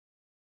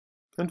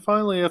And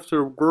finally,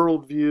 after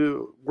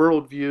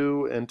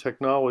worldview and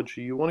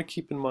technology, you want to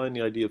keep in mind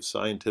the idea of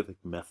scientific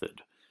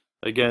method.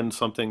 Again,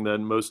 something that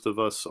most of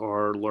us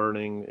are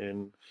learning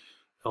in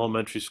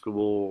elementary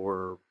school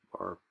or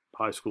our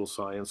high school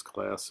science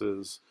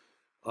classes.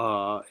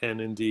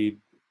 And indeed,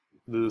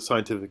 the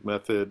scientific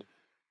method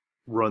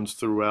runs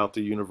throughout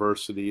the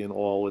university in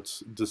all its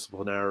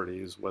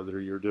disciplinarities, whether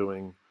you're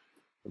doing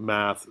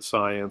math,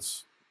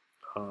 science,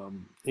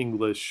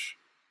 English,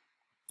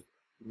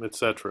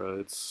 etc.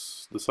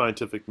 It's the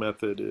scientific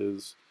method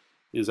is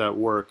at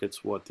work.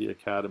 It's what the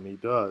academy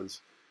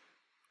does.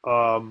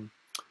 But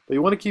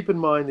you want to keep in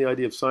mind the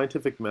idea of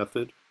scientific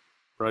method,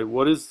 right?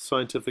 What is the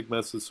scientific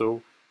method?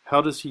 So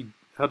how does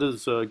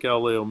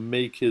Galileo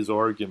make his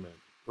argument,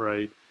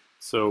 right?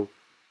 So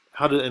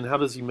how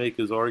does he make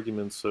his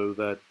argument so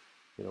that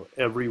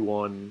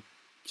everyone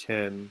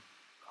can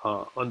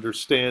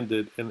understand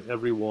it and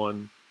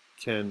everyone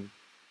can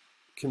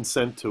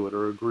consent to it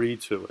or agree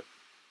to it?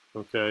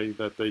 Okay,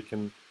 that they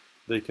can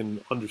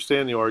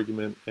understand the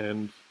argument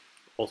and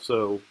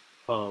also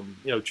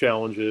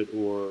challenge it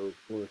or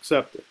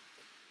accept it.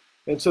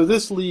 And so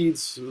this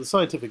leads the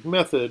scientific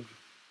method.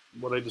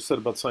 What I just said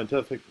about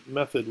scientific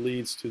method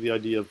leads to the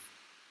idea of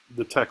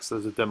the text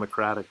as a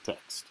democratic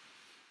text,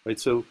 right?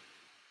 So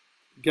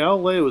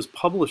Galileo is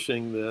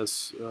publishing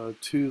this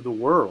to the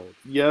world.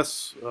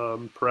 Yes,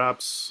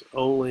 perhaps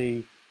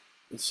only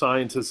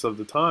scientists of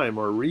the time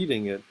are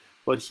reading it,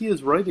 but he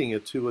is writing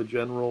it to a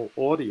general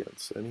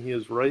audience, and he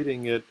is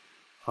writing it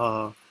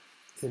uh,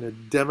 in a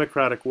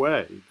democratic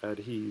way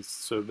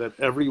so that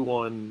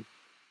everyone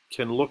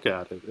can look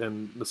at it.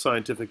 And the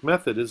scientific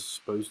method is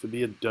supposed to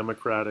be a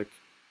democratic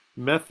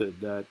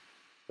method, that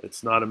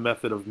it's not a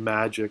method of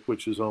magic,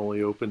 which is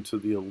only open to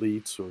the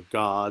elites or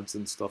gods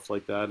and stuff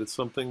like that. It's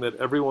something that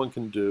everyone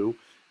can do,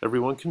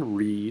 everyone can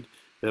read,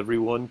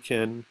 everyone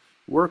can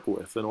work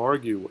with and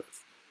argue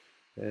with.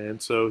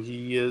 And so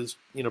he is,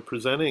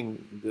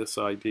 presenting this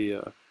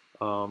idea,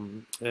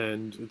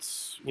 and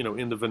it's,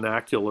 in the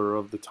vernacular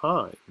of the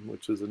time,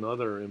 which is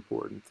another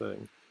important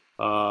thing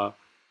he'll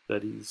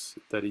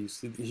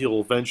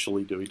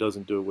eventually do. He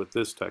doesn't do it with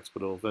this text,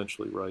 but he'll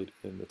eventually write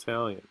in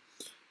Italian,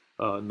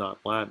 not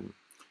Latin.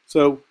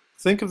 So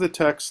think of the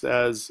text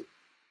as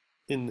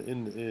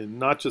in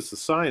not just a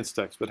science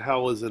text, but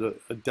how is it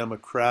a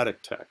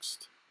democratic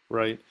text,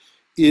 right?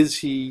 Is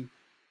he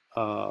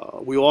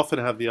we often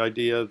have the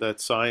idea that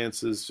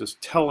science is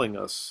just telling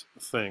us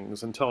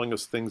things and telling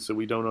us things that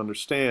we don't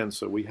understand,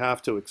 so we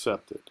have to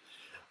accept it.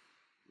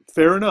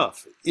 Fair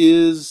enough.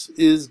 Is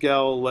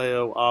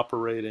Galileo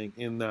operating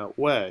in that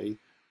way,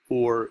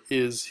 or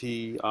is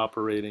he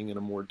operating in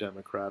a more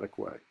democratic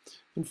way?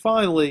 And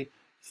finally,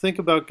 think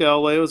about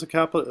Galileo as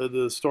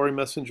the Starry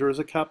Messenger as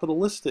a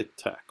capitalistic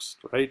text,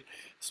 right?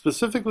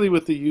 Specifically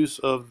with the use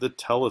of the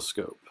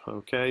telescope.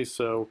 Okay,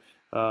 so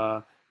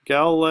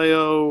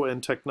Galileo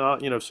and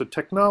so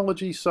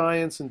technology,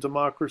 science, and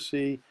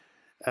democracy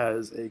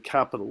as a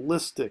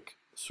capitalistic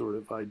sort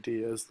of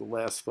idea is the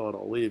last thought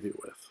I'll leave you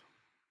with.